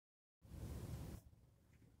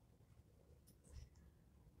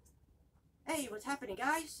Hey, what's happening,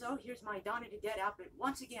 guys? So here's my Dawn of the Dead outfit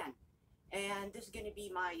once again, and this is going to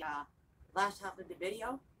be my last half of the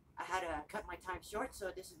video. I had to cut my time short,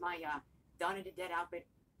 so this is my Dawn of the Dead outfit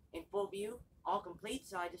in full view, all complete.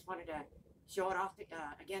 So I just wanted to show it off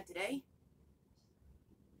again today.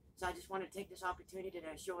 So I just wanted to take this opportunity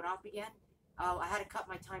to show it off again. I had to cut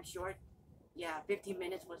my time short. Yeah, 15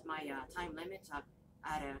 minutes was my time limit, so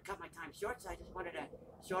I had to cut my time short, so I just wanted to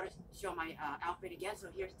show my outfit again. So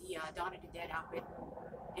here's the Dawn of the Dead outfit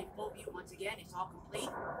in full view once again. It's all complete,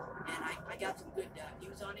 and I got some good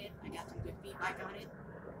views on it. I got some good feedback on it.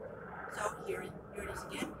 So here it is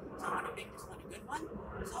again. So I want to make this one a good one.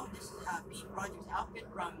 So this is Pete Rogers' outfit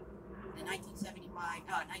from the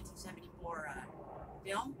 1974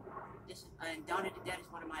 film. This and Dawn of the Dead is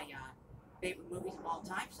one of my favorite movies of all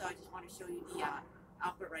time. So I just want to show you the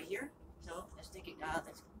outfit right here. So let's take it.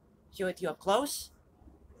 Let's show it to you up close.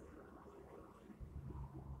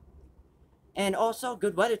 And also,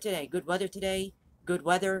 good weather today. Good weather today. Good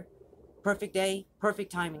weather. Perfect day.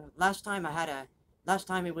 Perfect timing. Last time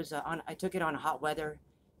it was I took it on hot weather,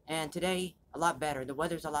 and today a lot better. The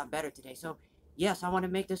weather's a lot better today. So yes, I want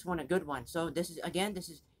to make this one a good one. So this is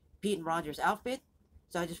Pete and Roger's outfit.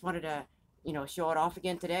 So I just wanted to show it off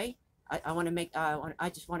again today. I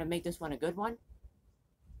just want to make this one a good one.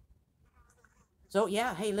 So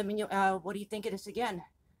yeah, hey, let me know what do you think of this again?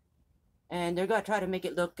 And they're gonna try to make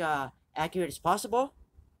it look accurate as possible.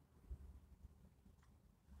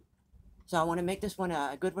 So I want to make this one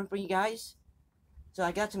a good one for you guys. So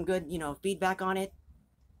I got some good feedback on it.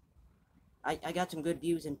 I got some good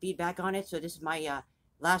views and feedback on it. So this is my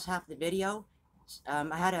last half of the video.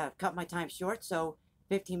 I had to cut my time short, so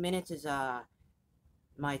 15 minutes is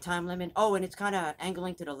my time limit. Oh, and it's kind of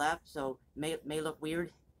angling to the left, so may look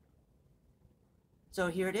weird. So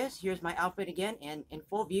here it is. Here's my outfit again, and in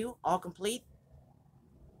full view, all complete.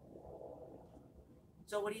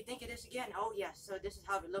 So what do you think of this again? Oh yes, so this is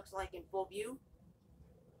how it looks like in full view.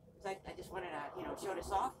 So I just wanted to show this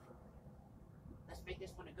off. Let's make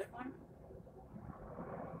this one a good one.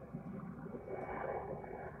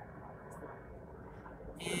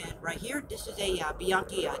 And right here, this is a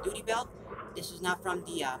Bianchi duty belt. This is not from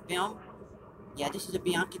the film. Yeah, this is a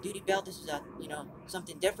Bianchi duty belt. This is a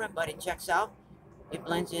something different, but it checks out. It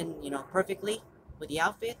blends in, perfectly with the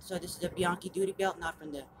outfit. So this is a Bianchi duty belt, not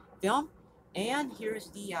from the film. And here's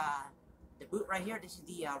the boot right here. This is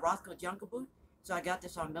the Rothko Jungle boot. So I got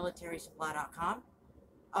this on militarysupply.com.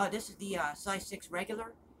 This is the size 6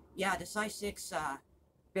 regular. Yeah, the size 6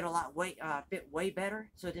 fit way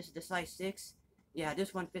better. So this is the size 6. Yeah,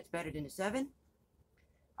 this one fits better than the 7.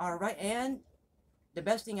 All right, and the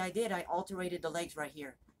best thing I did, I alterated the legs right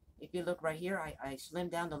here. If you look right here, I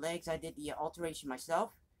slimmed down the legs. I did the alteration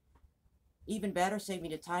myself. Even better, saved me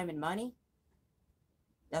the time and money.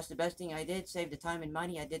 That's the best thing I did, save the time and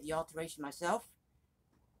money. I did the alteration myself.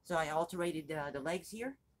 So I alterated the legs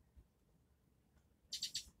here.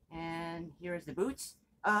 And here's the boots.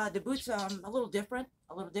 The boots a little different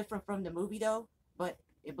from the movie though, but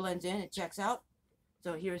it blends in, it checks out.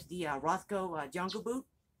 So here's the Rothko Jungle boot.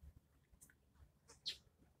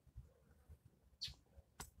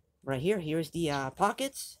 Right here, here's the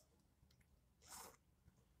pockets.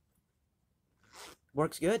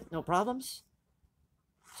 Works good, no problems.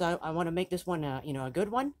 So I want to make this one, a good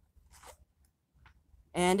one.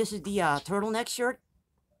 And this is the turtleneck shirt.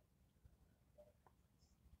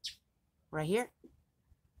 Right here.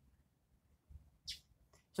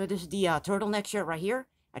 So this is the turtleneck shirt right here.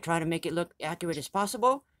 I try to make it look accurate as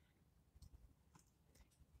possible.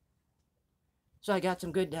 So I got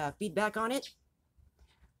some good feedback on it.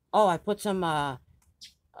 Oh, I put some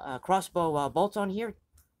crossbow bolts on here.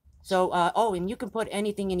 So, oh, and you can put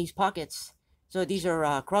anything in these pockets. So these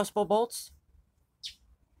are crossbow bolts.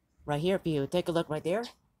 Right here, if you take a look right there.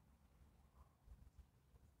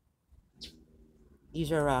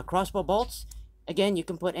 These are crossbow bolts. Again, you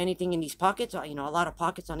can put anything in these pockets. A lot of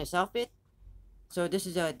pockets on this outfit. So this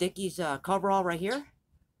is a Dickies coverall right here.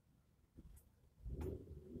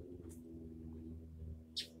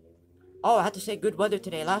 Oh, I have to say good weather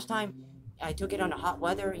today. Last time I took it on a hot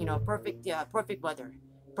weather, perfect weather.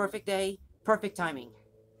 Perfect day, perfect timing.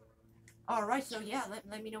 All right, so yeah,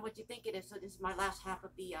 let me know what you think of this. So this is my last half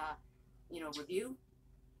of the, review.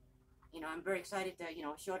 I'm very excited to,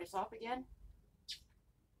 show this off again.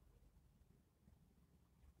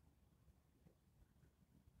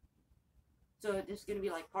 So this is going to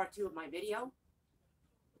be like part 2 of my video.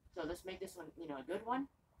 So let's make this one, a good one.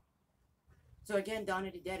 So again, Dawn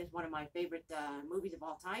of the Dead is one of my favorite movies of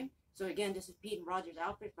all time. So again, this is Pete and Roger's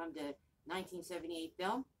outfit from the 1978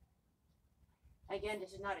 film. Again,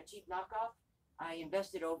 this is not a cheap knockoff. I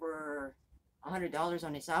invested over $100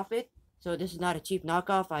 on this outfit. So this is not a cheap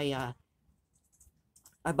knockoff.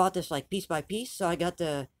 I bought this like piece by piece. So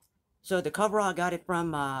the coverall, I got it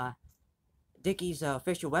from Dickies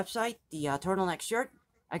official website. The turtleneck shirt,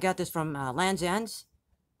 I got this from Land's Ends.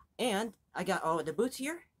 And I got the boots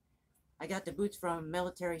here. I got the boots from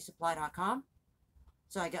militarysupply.com.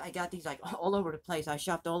 So I got these like all over the place. I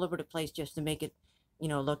shopped all over the place just to make it,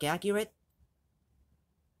 look accurate.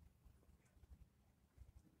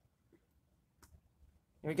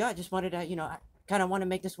 There we go. I just wanted to, I kind of want to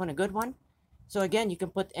make this one a good one. So again, you can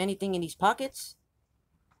put anything in these pockets.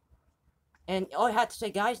 And all I had to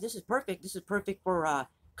say, guys, this is perfect. This is perfect for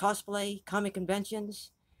cosplay, comic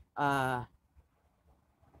conventions,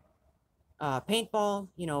 paintball,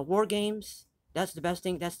 war games. That's the best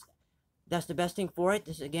thing. That's the best thing for it.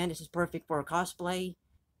 This is perfect for cosplay,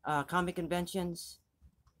 comic conventions.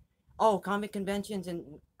 Oh, comic conventions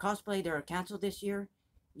and cosplay, they're canceled this year.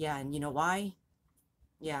 Yeah, and you know why?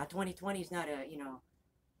 Yeah, 2020 is not a,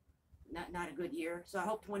 not a good year. So I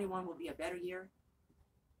hope 21 will be a better year.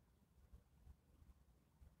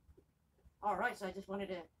 All right, so I just wanted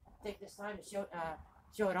to take this time to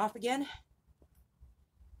show it off again.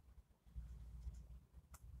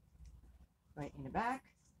 Right in the back.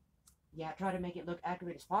 Yeah, try to make it look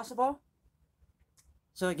accurate as possible.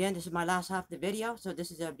 So again, this is my last half of the video. So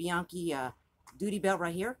this is a Bianchi duty belt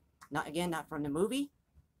right here. Not from the movie.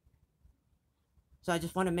 So I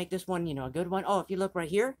just want to make this one, a good one. Oh, if you look right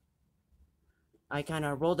here, I kind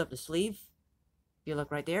of rolled up the sleeve. If you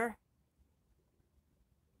look right there.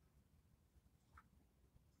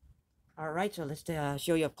 All right, so let's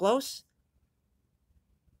show you up close.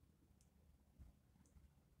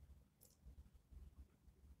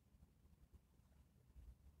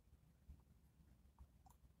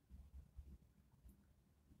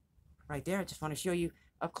 Right there, I just want to show you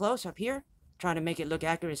up close, up here. Trying to make it look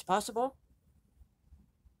accurate as possible.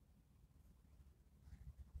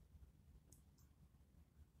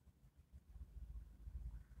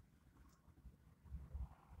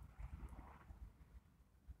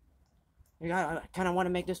 I kind of want to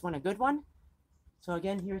make this one a good one. So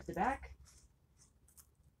again, here's the back.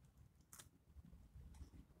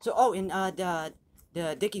 So, in the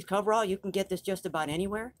Dickies coverall, you can get this just about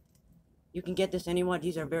anywhere. You can get this anywhere.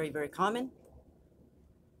 These are very, very common.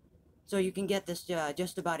 So you can get this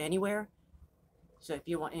just about anywhere. So if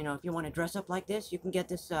you want, if you want to dress up like this, you can get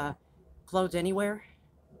this clothes anywhere.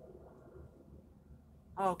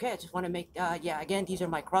 Okay, I just want to make, yeah, again, these are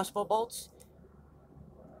my crossbow bolts.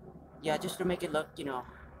 Yeah, just to make it look,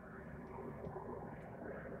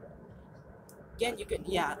 Again, you can,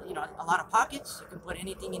 yeah, a lot of pockets. You can put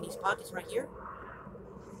anything in these pockets right here.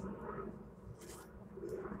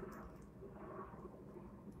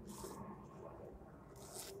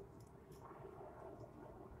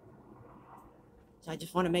 So I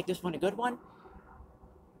just want to make this one a good one.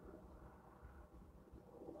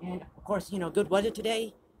 And of course, good weather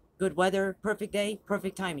today. Good weather, perfect day,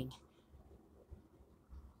 perfect timing.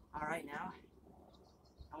 All right, now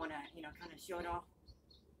I want to, kind of show it off,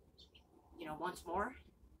 once more.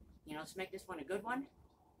 Let's make this one a good one.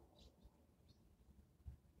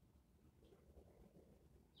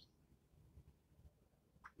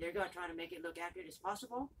 There you go, trying to make it look accurate as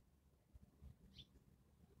possible.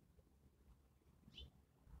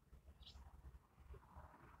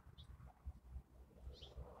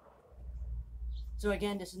 So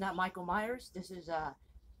again, this is not Michael Myers. This is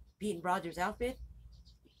Pete and Roger's outfit.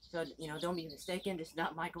 So, don't be mistaken. This is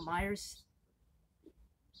not Michael Myers.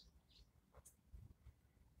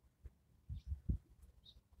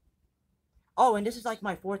 Oh, and this is like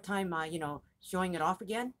my fourth time, showing it off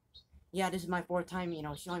again. Yeah, this is my fourth time,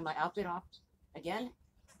 showing my outfit off again.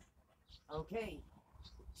 Okay.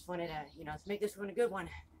 Just wanted to, let's make this one a good one.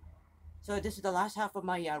 So this is the last half of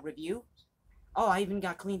my review. Oh, I even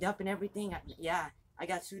got cleaned up and everything. Yeah, I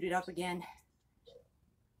got suited up again.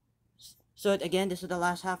 So again, this is the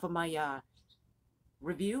last half of my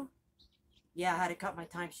review. Yeah, I had to cut my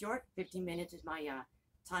time short. 15 minutes is my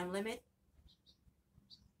time limit.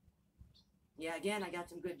 Yeah, again, I got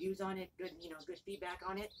some good views on it. Good, good feedback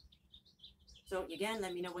on it. So again,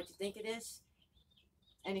 let me know what you think it is.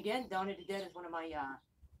 And again, Dawn of the Dead is one of my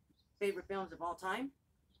favorite films of all time.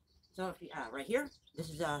 So if you, right here, this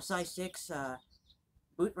is a size 6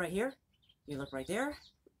 boot right here. You look right there,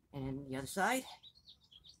 and then the other side,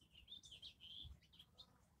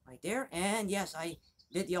 right there. And yes, I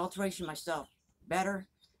did the alteration myself. Better.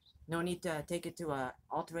 No need to take it to a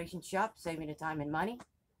alteration shop, saving the time and money.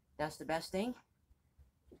 That's the best thing.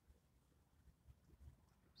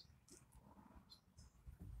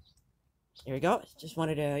 There we go. Just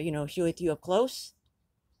wanted to, show it to you up close.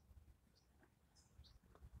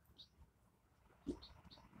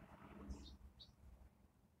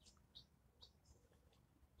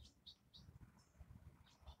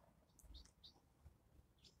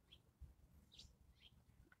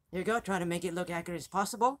 There you go, try to make it look accurate as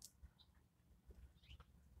possible.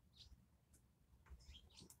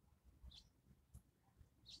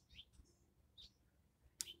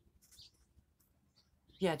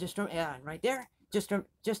 Yeah, just from, yeah, right there. Just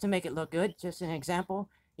to make it look good, just an example.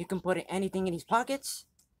 You can put anything in these pockets.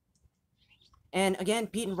 And again,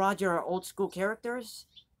 Pete and Roger are old school characters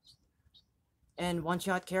and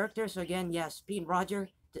one-shot characters. So again, yes, Pete and Roger.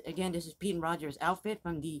 Again, this is Pete and Roger's outfit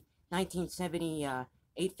from the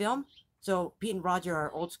 1978 film. So Pete and Roger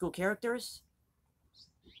are old school characters.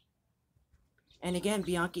 And again,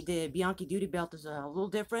 the Bianchi duty belt is a little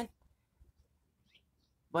different,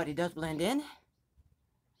 but it does blend in.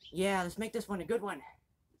 Yeah, let's make this one a good one.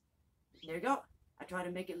 There you go. I try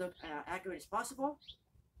to make it look accurate as possible.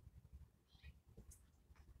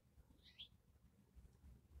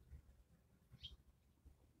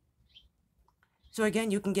 So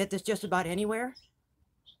again, you can get this just about anywhere.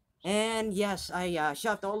 And yes, I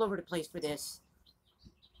shopped all over the place for this.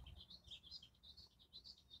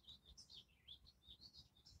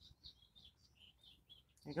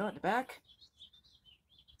 There you go, at the back.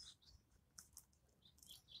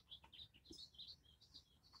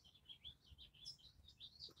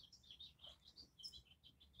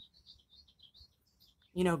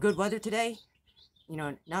 You know, good weather today. You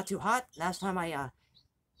know, not too hot. Last time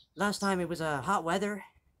it was hot weather.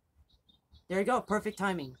 There you go, perfect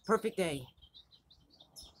timing, perfect day.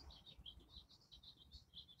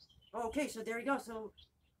 Okay, so there you go. So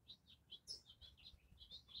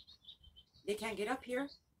they can't get up here,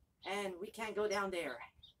 and we can't go down there.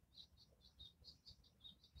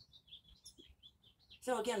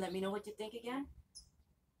 So again, let me know what you think again.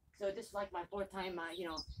 So this is like my fourth time, you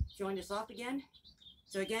know, showing this off again.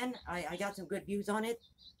 So again, I got some good views on it.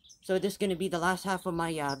 So this is going to be the last half of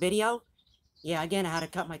my video. Yeah, again, I had to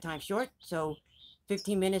cut my time short. So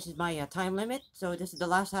 15 minutes is my time limit. So this is the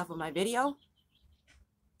last half of my video.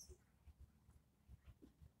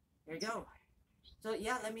 There you go. So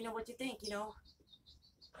yeah, let me know what you think, you know.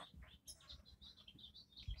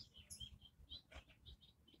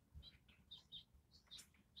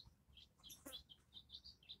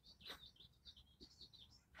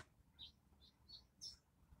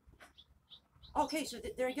 Okay, so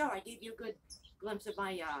there you go. I gave you a good glimpse of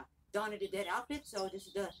my Dawn of the Dead outfit. So this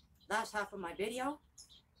is the last half of my video.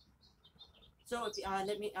 So if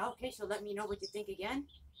let me know what you think again,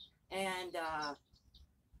 and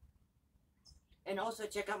also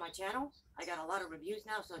check out my channel. I got a lot of reviews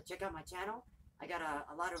now, so check out my channel. I got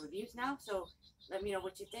a lot of reviews now, so let me know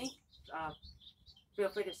what you think. Feel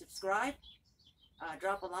free to subscribe,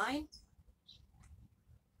 drop a line,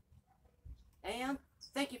 and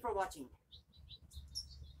thank you for watching.